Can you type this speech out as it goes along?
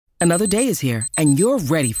Another day is here, and you're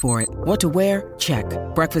ready for it. What to wear? Check.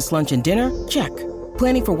 Breakfast, lunch, and dinner? Check.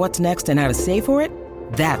 Planning for what's next and how to save for it?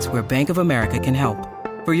 That's where Bank of America can help.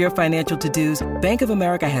 For your financial to-dos, Bank of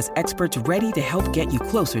America has experts ready to help get you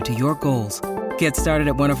closer to your goals. Get started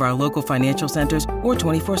at one of our local financial centers or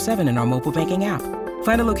 24/7 in our mobile banking app.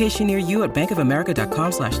 Find a location near you at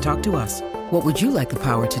bankofamerica.com/talktous. What would you like the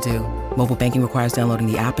power to do? Mobile banking requires downloading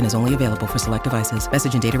the app and is only available for select devices.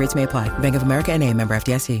 Message and data rates may apply. Bank of America N.A., member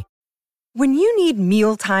FDIC. When you need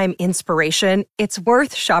mealtime inspiration, it's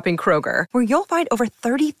worth shopping Kroger, where you'll find over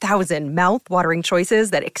 30,000 mouth-watering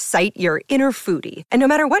choices that excite your inner foodie. And no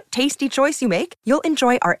matter what tasty choice you make, you'll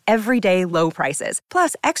enjoy our everyday low prices,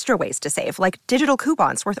 plus extra ways to save, like digital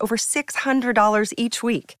coupons worth over $600 each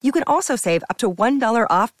week. You can also save up to $1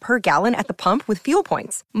 off per gallon at the pump with fuel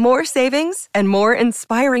points. More savings and more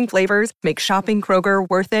inspiring flavors make shopping Kroger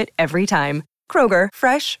worth it every time. Kroger,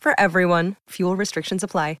 fresh for everyone. Fuel restrictions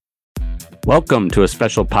apply. Welcome to a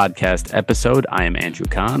special podcast episode. I am Andrew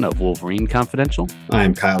Kahn of Wolverine Confidential. I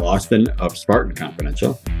am Kyle Austin of Spartan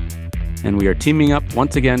Confidential. And we are teaming up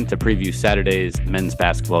once again to preview Saturday's men's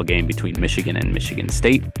basketball game between Michigan and Michigan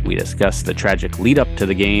State. We discuss the tragic lead up to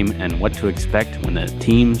the game and what to expect when the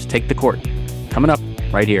teams take the court. Coming up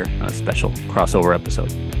right here on a special crossover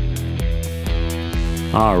episode.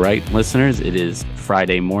 All right, listeners, it is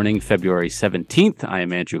Friday morning, February 17th. I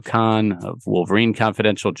am Andrew Kahn of Wolverine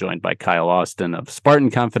Confidential, joined by Kyle Austin of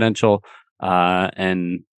Spartan Confidential.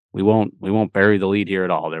 And we won't bury the lead here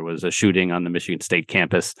at all. There was a shooting on the Michigan State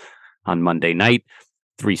campus on Monday night.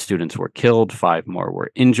 3 students were killed, 5 more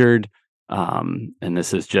were injured. And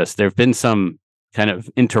this is just, there have been some kind of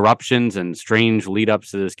interruptions and strange lead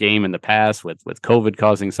ups to this game in the past with COVID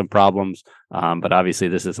causing some problems. But obviously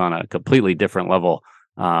this is on a completely different level.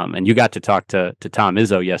 And you got to talk to Tom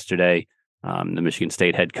Izzo yesterday, the Michigan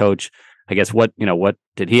State head coach. I guess what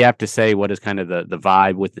did he have to say? What is kind of the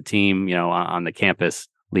vibe with the team, on the campus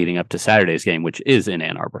leading up to Saturday's game, which is in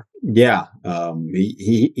Ann Arbor? Yeah,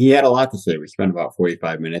 he had a lot to say. We spent about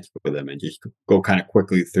 45 minutes with him and just go kind of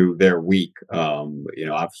quickly through their week.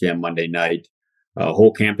 Obviously on Monday night,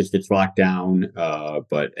 whole campus gets locked down,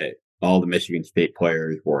 but all the Michigan State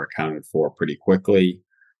players were accounted for pretty quickly.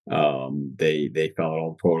 They followed all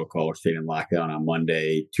the protocol, stayed in lockdown on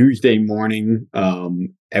Monday. Tuesday morning,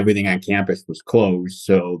 everything on campus was closed.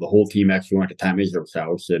 So the whole team actually went to Tom Izzo's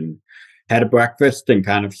house and had a breakfast and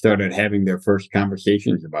kind of started having their first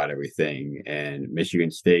conversations about everything. And Michigan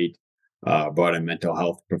State brought in mental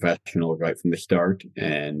health professionals right from the start.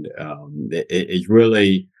 And it is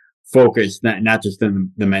really focused not just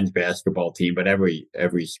on the men's basketball team, but every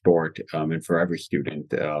sport, and for every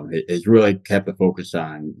student, it has really kept the focus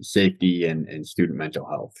on safety and student mental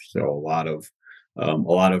health. So a lot of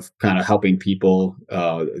kind of helping people,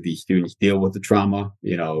 these students deal with the trauma.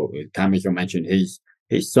 Tom Izzo mentioned his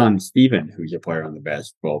son Stephen, who's a player on the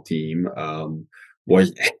basketball team,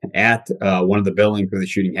 was at one of the buildings where the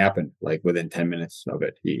shooting happened. Like within 10 minutes of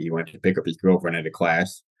it, he went to pick up his girlfriend at a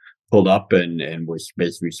class, pulled up and was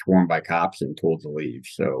basically swarmed by cops and told to leave.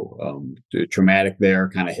 So the traumatic there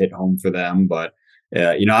kind of hit home for them. But,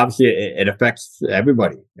 obviously it affects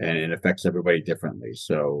everybody and it affects everybody differently.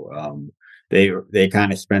 So they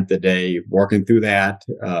kind of spent the day working through that,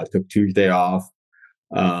 took Tuesday off.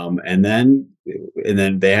 And then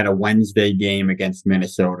they had a Wednesday game against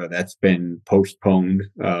Minnesota that's been postponed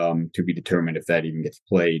to be determined if that even gets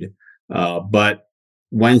played. But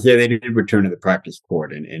Wednesday, they did return to the practice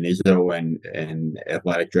court, and Izzo and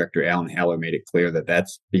athletic director Alan Haller made it clear that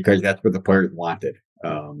that's because that's what the players wanted.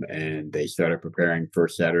 And they started preparing for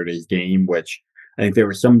Saturday's game, which I think there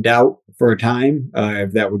was some doubt for a time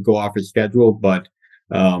if that would go off his schedule. But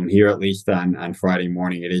here, at least on Friday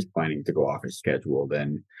morning, it is planning to go off his schedule.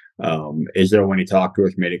 Then Izzo, when he talked to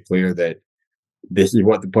us, made it clear that this is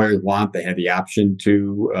what the players want. They have the option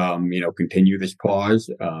to, continue this pause.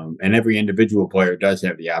 And every individual player does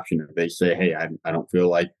have the option. If they say, hey, I don't feel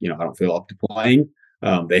like, I don't feel up to playing.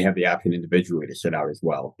 They have the option individually to sit out as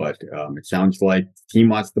well. But it sounds like the team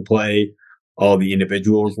wants to play. All the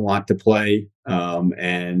individuals want to play.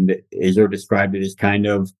 And Izzo described it as kind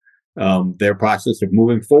of their process of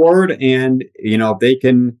moving forward. And,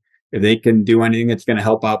 if they can do anything that's going to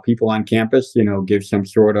help out people on campus, give some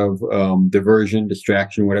sort of diversion,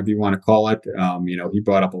 distraction, whatever you want to call it. He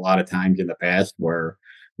brought up a lot of times in the past where,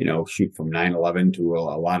 shoot from 9/11 to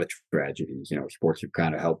a lot of tragedies, sports have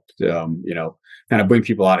kind of helped, kind of bring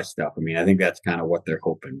people out of stuff. I mean, I think that's kind of what they're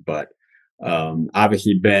hoping. But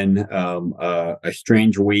Obviously been a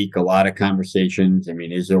strange week, a lot of conversations. I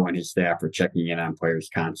mean, Izzo and his staff are checking in on players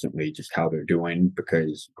constantly, just how they're doing,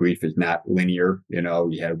 because grief is not linear. You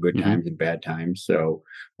have good Hmm. times and bad times. So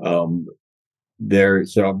um,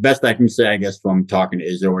 so best I can say, I guess, from talking to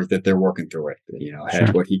Izzo is that they're working through it. Had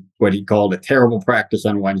Sure. what he called a terrible practice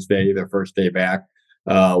on Wednesday, their first day back,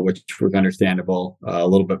 which was understandable. A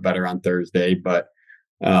little bit better on Thursday, but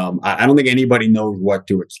I don't think anybody knows what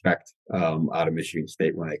to expect out of Michigan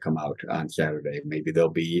State when they come out on Saturday. Maybe it'll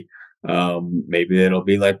be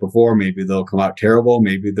like before. Maybe they'll come out terrible.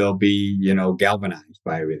 Maybe they'll be, galvanized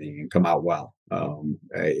by everything and come out well.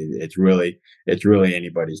 It's really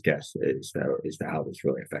anybody's guess as to how this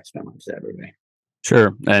really affects them on Saturday.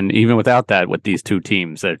 Sure. And even without that, with these two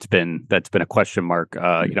teams, that's been a question mark.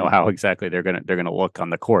 How exactly they're gonna look on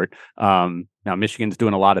the court. Now Michigan's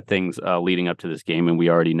doing a lot of things leading up to this game, and we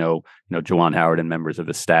already know, Juwan Howard and members of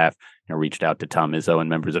his staff, reached out to Tom Izzo and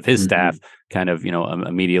members of his Mm-hmm. staff, kind of,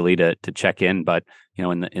 immediately to check in. But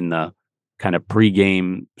in the kind of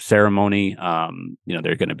pregame ceremony,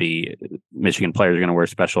 they're going to be Michigan players are going to wear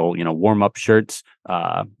special, warm up shirts.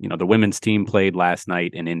 The women's team played last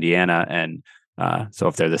night in Indiana, and so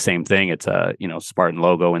if they're the same thing, it's a Spartan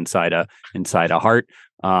logo inside a heart.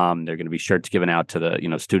 They're going to be shirts given out to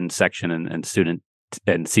the student section and student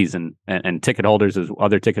and season and ticket holders as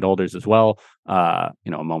other ticket holders as well. A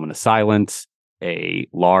moment of silence, a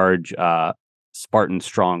large Spartan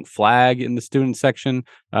strong flag in the student section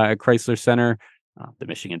at Chrysler Center. The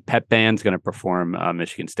Michigan Pep Band's going to perform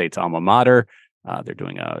Michigan State's alma mater. They're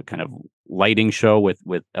doing a kind of lighting show with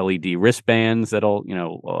LED wristbands that'll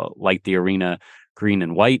light the arena green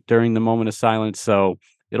and white during the moment of silence. So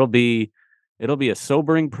it'll be a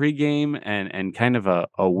sobering pregame and kind of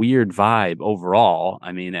a weird vibe overall.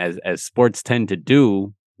 I mean, as sports tend to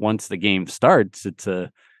do once the game starts, it's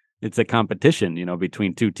a competition,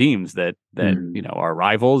 between two teams that Mhm. are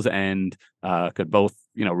rivals and could both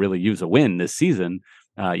really use a win this season,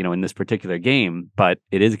 in this particular game. But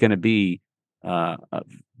it is going to be a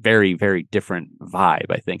very, very different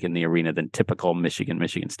vibe, I think, in the arena than typical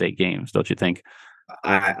Michigan State games, don't you think?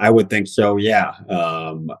 I would think so. Yeah.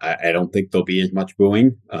 I don't think there'll be as much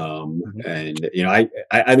booing. Mhm. And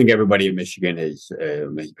I think everybody in Michigan has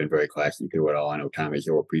been very classy through it all. I know Tom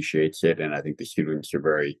Izzo appreciates it, and I think the students are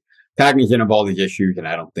very cognizant of all these issues. And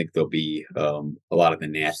I don't think there'll be a lot of the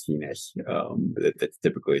nastiness that's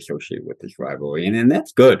typically associated with this rivalry, and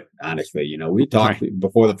that's good. Honestly, we talked Right.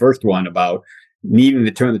 before the first one about needing to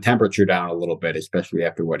turn the temperature down a little bit, especially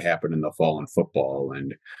after what happened in the fall in football.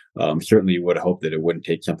 And certainly would hope that it wouldn't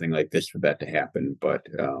take something like this for that to happen. But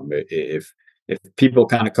if people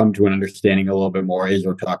kind of come to an understanding a little bit more,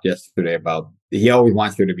 Izzo talked yesterday about he always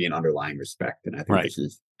wants there to be an underlying respect, and I think Right. this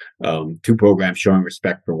is two programs showing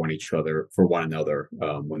respect for one another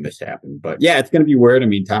when this happened. But yeah, it's going to be weird. I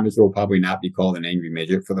mean, Thomas will probably not be called an angry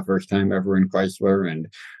midget for the first time ever in Chrysler, and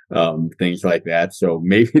things like that. So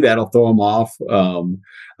maybe that'll throw him off.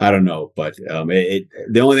 I don't know, but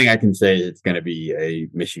the only thing I can say is it's going to be a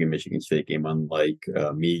Michigan State game, unlike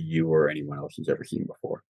me, you, or anyone else has ever seen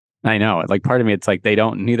before. I know. Like, part of me, it's like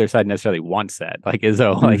neither side necessarily wants that. Like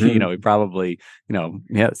Izzo, like, Hmm. he probably,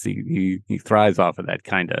 yes, he thrives off of that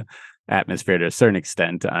kind of atmosphere to a certain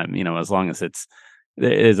extent. As long as it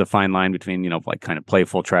is a fine line between, like kind of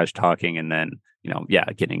playful trash talking and then, yeah,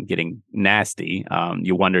 getting nasty.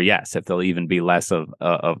 You wonder, yes, if there'll even be less of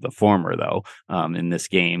the former though, in this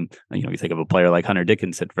game. You think of a player like Hunter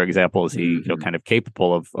Dickinson, for example. Is he, Hmm. kind of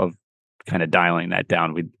capable of kind of dialing that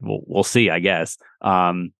down? We'll see, I guess.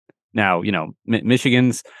 Now,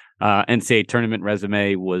 Michigan's NCAA tournament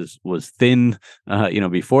resume was thin,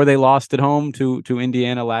 before they lost at home to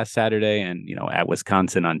Indiana last Saturday, and at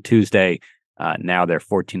Wisconsin on Tuesday. Now they're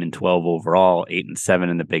 14-12 overall, 8-7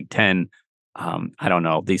 in the Big Ten. I don't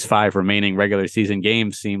know. These 5 remaining regular season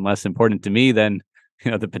games seem less important to me than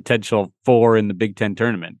the potential 4 in the Big Ten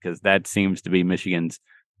tournament, because that seems to be Michigan's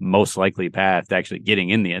most likely path to actually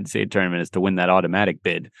getting in the NCAA tournament, is to win that automatic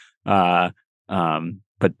bid.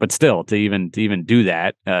 But still, to even do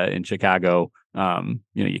that in Chicago,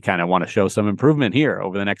 you kind of want to show some improvement here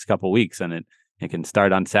over the next couple of weeks, and it can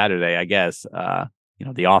start on Saturday, I guess.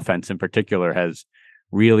 The offense in particular has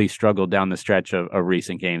really struggled down the stretch of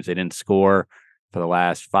recent games. They didn't score for the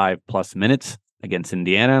last 5+ minutes against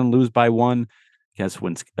Indiana and lose by 1.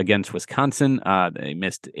 Against Wisconsin, they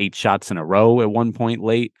missed 8 shots in a row at one point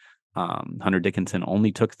late. Hunter Dickinson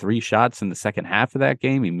only took 3 shots in the second half of that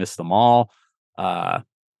game. He missed them all.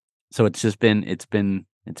 So it's been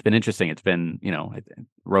it's been interesting. It's been, I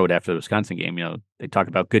wrote after the Wisconsin game, they talk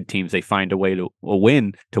about good teams. They find a way to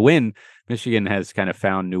win. Michigan has kind of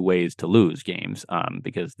found new ways to lose games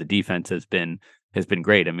because the defense has been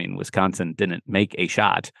great. I mean, Wisconsin didn't make a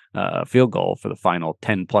shot, a field goal for the final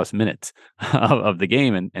 10 plus minutes of the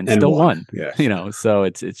game and still won. Yes. So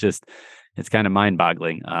it's kind of mind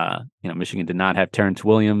boggling. Michigan did not have Terrence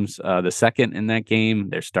Williams the second in that game.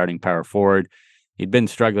 Their starting power forward. He'd been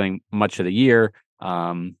struggling much of the year.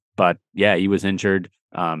 But yeah, he was injured.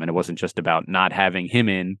 And it wasn't just about not having him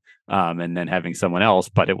in, and then having someone else,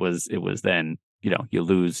 but it was then, you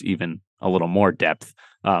lose even a little more depth,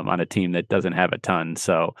 on a team that doesn't have a ton.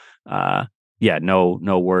 So,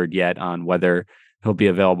 no word yet on whether he'll be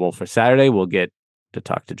available for Saturday. We'll get to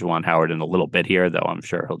talk to Juwan Howard in a little bit here, though I'm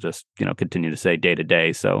sure he'll just, continue to say day to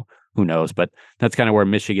day. So who knows, but that's kind of where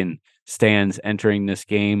Michigan stands entering this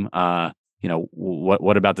game.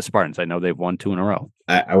 What about the Spartans? I know they've won 2 in a row.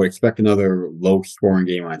 I would expect another low-scoring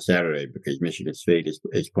game on Saturday because Michigan State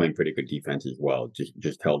is playing pretty good defense as well.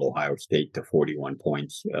 Just held Ohio State to 41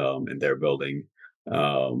 points in their building.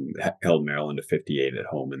 Held Maryland to 58 at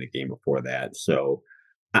home in the game before that. So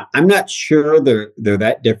I'm not sure they're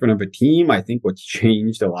that different of a team. I think what's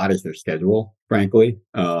changed a lot is their schedule, frankly.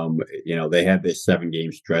 They had this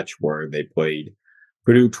 7-game stretch where they played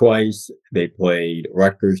Purdue twice, they played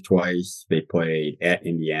Rutgers twice, they played at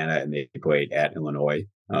Indiana, and they played at Illinois.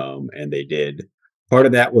 And they did part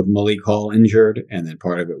of that with Malik Hall injured, and then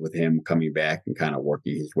part of it with him coming back and kind of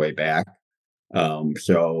working his way back. They went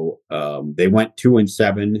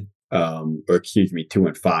 2-7,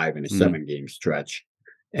 2-5 in a 7-game stretch.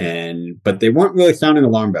 But they weren't really sounding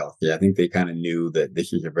alarm bells. I think they kind of knew that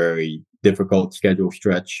this is a very difficult schedule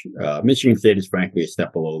stretch. Michigan State is frankly a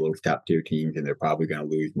step below those top tier teams, and they're probably going to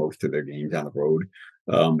lose most of their games on the road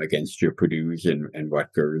against your Purdue's and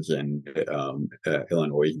Rutgers and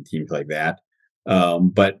Illinois and teams like that.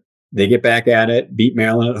 But they get back at it, beat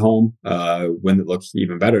Maryland at home, when it looks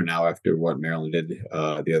even better now after what Maryland did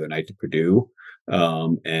the other night to Purdue.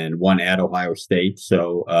 And won at Ohio State.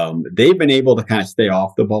 So they've been able to kind of stay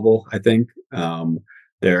off the bubble, I think.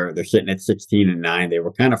 They're sitting at 16-9. They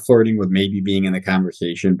were kind of flirting with maybe being in the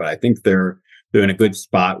conversation, but I think they're in a good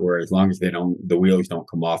spot where as long as the wheels don't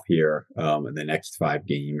come off here in the next 5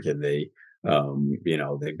 games, and they've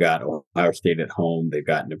got Ohio State at home, they've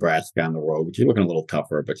got Nebraska on the road, which is looking a little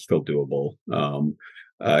tougher, but still doable.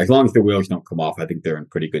 As long as the wheels don't come off, I think they're in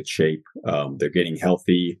pretty good shape. They're getting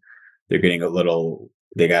healthy.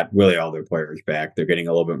 They got really all their players back. They're getting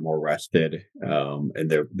a little bit more rested, and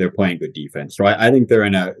they're playing good defense. So I think they're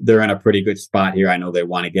in a pretty good spot here. I know they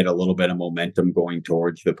want to get a little bit of momentum going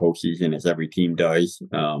towards the postseason, as every team does.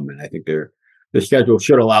 And I think their schedule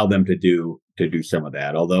should allow them to do some of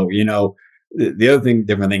that. Although, the other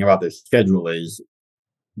different thing about their schedule is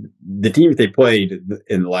the teams they played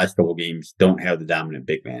in the last couple of games don't have the dominant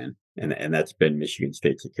big man. And that's been Michigan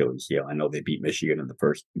State's Achilles heel. I know they beat Michigan in the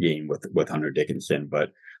first game with Hunter Dickinson,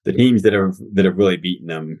 but the teams that have really beaten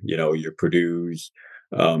them, your Purdue's,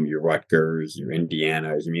 your Rutgers, your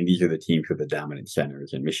Indiana's. I mean, these are the teams with the dominant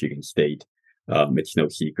centers. And Michigan State, it's no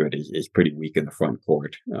secret, is pretty weak in the front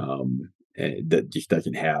court. That just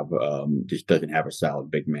doesn't have a solid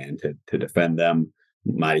big man to defend them.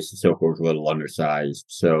 Mady Sissoko is a little undersized.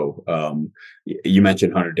 So you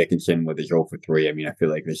mentioned Hunter Dickinson with his 0 for 3. I mean, I feel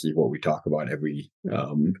like this is what we talk about every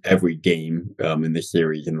game in this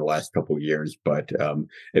series in the last couple of years. But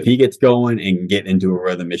if he gets going and can get into a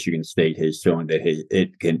rhythm, Michigan State has shown that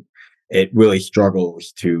it really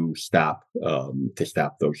struggles to stop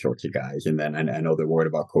those sorts of guys. And then I know they're worried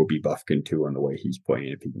about Kobe Buffkin too, and the way he's playing.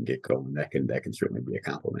 If he can get going, that can certainly be a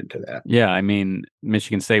compliment to that. Yeah, I mean,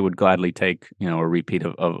 Michigan State would gladly take a repeat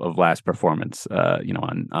of last performance.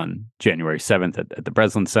 On January 7th at the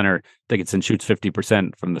Breslin Center. Dickinson shoots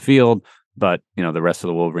 50% from the field, but the rest of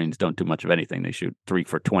the Wolverines don't do much of anything. They shoot 3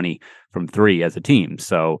 for 20 from 3 as a team.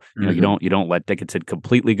 So you don't let Dickinson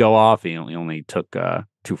completely go off. He only took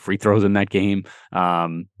 2 free throws in that game.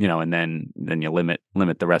 And then you limit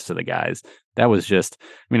the rest of the guys. That was just,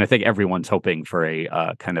 I think everyone's hoping for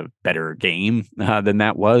a kind of better game than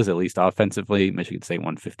that was, at least offensively. Michigan State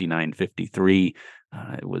won 59-53.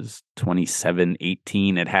 It was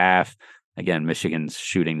 27-18 at half. Again, Michigan's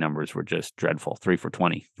shooting numbers were just dreadful. 3 for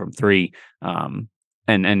 20 from 3.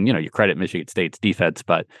 And you credit Michigan State's defense,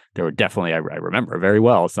 but there were definitely, I remember very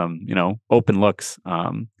well, some, open looks,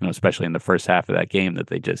 especially in the first half of that game that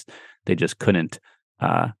they just couldn't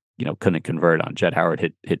convert on. Jett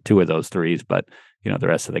Howard hit 2 of those threes, but the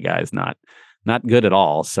rest of the guys not not good at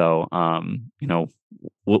all. So,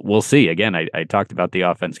 we'll see. Again, I talked about the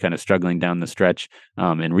offense kind of struggling down the stretch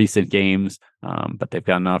in recent games, but they've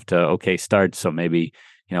gotten off to okay starts. So maybe,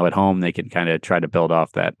 at home they can kind of try to build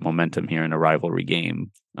off that momentum here in a rivalry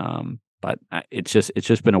game. But it's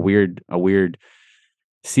just been a weird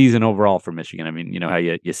season overall for Michigan. I mean, how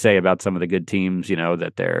you say about some of the good teams,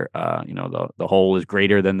 that they're, the whole is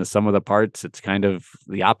greater than the sum of the parts. It's kind of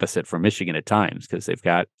the opposite for Michigan at times because they've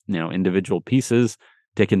got, individual pieces.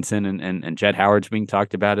 Dickinson and Jett Howard's being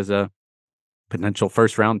talked about as a potential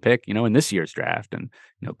first round pick, in this year's draft. And,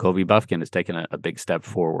 Kobe Buffkin has taken a big step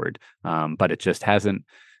forward. But it just hasn't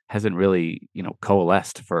really,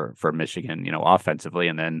 coalesced for Michigan, offensively.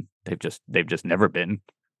 And then they've just never been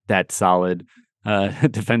that solid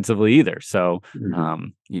defensively either. So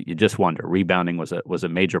you just wonder. Rebounding was a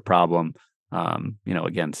major problem,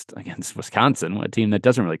 against Wisconsin, a team that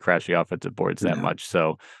doesn't really crash the offensive boards that much.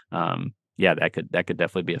 So that could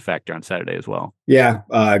definitely be a factor on Saturday as well. Yeah,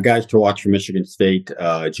 guys to watch for Michigan State.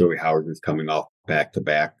 Joey Howard was coming off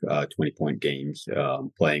back-to-back 20-point games,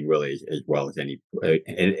 playing really as well as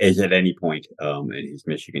at any point in his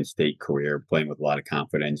Michigan State career, playing with a lot of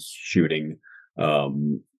confidence, shooting a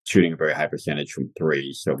very high percentage from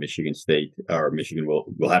three. So Michigan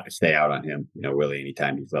will have to stay out on him. Really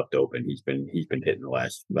anytime he's left open, he's been hitting the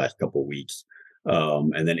last couple of weeks.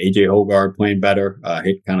 And then AJ Hoggard playing better,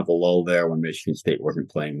 hit kind of a lull there when Michigan State wasn't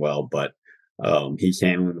playing well, but he's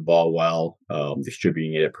handling the ball well,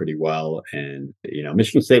 distributing it pretty well. And,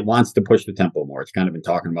 Michigan State wants to push the tempo more. It's kind of been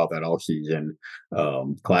talking about that all season.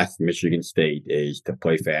 Classic Michigan State is to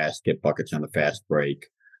play fast, get buckets on the fast break.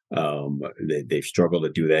 They've struggled to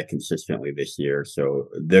do that consistently this year. So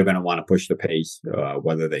they're going to want to push the pace.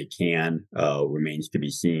 Whether they can remains to be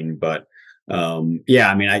seen. But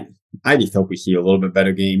I just hope we see a little bit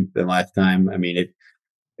better game than last time. I mean,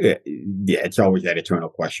 it's always that eternal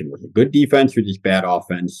question: was it good defense or just bad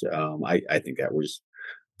offense? I think that was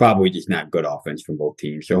probably just not good offense from both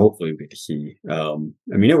teams. So hopefully we get to see.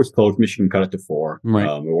 It was close. Michigan cut it to 4. Right.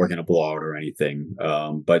 It wasn't a blowout or anything.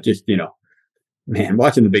 But just man,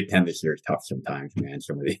 watching the Big Ten this year is tough sometimes, man.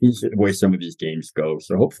 The way some of these games go.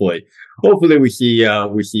 So hopefully we see a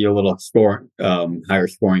little higher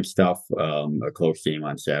scoring stuff, a close game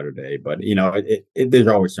on Saturday. But there's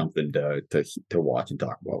always something to watch and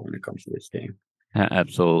talk about when it comes to this game.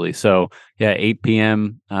 Absolutely. So 8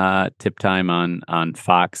 p.m. Tip time on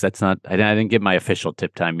Fox. That's not. I didn't get my official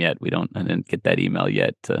tip time yet. I didn't get that email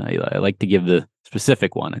yet. I like to give the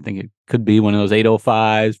specific one. I think it could be one of those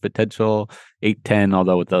 8:05s, potential 8:10.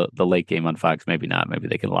 Although with the late game on Fox, maybe not. Maybe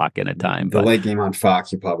they can lock in a time. The late game on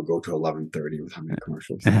Fox, you probably go to 11:30 with how many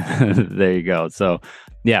commercials. There you go. So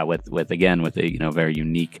with a very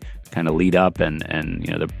unique kind of lead up and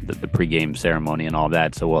the pregame ceremony and all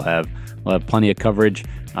that. So we'll have plenty of coverage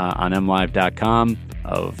on MLive.com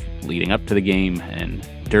of leading up to the game and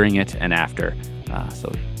during it and after.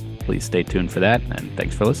 So please stay tuned for that. And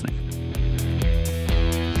thanks for listening.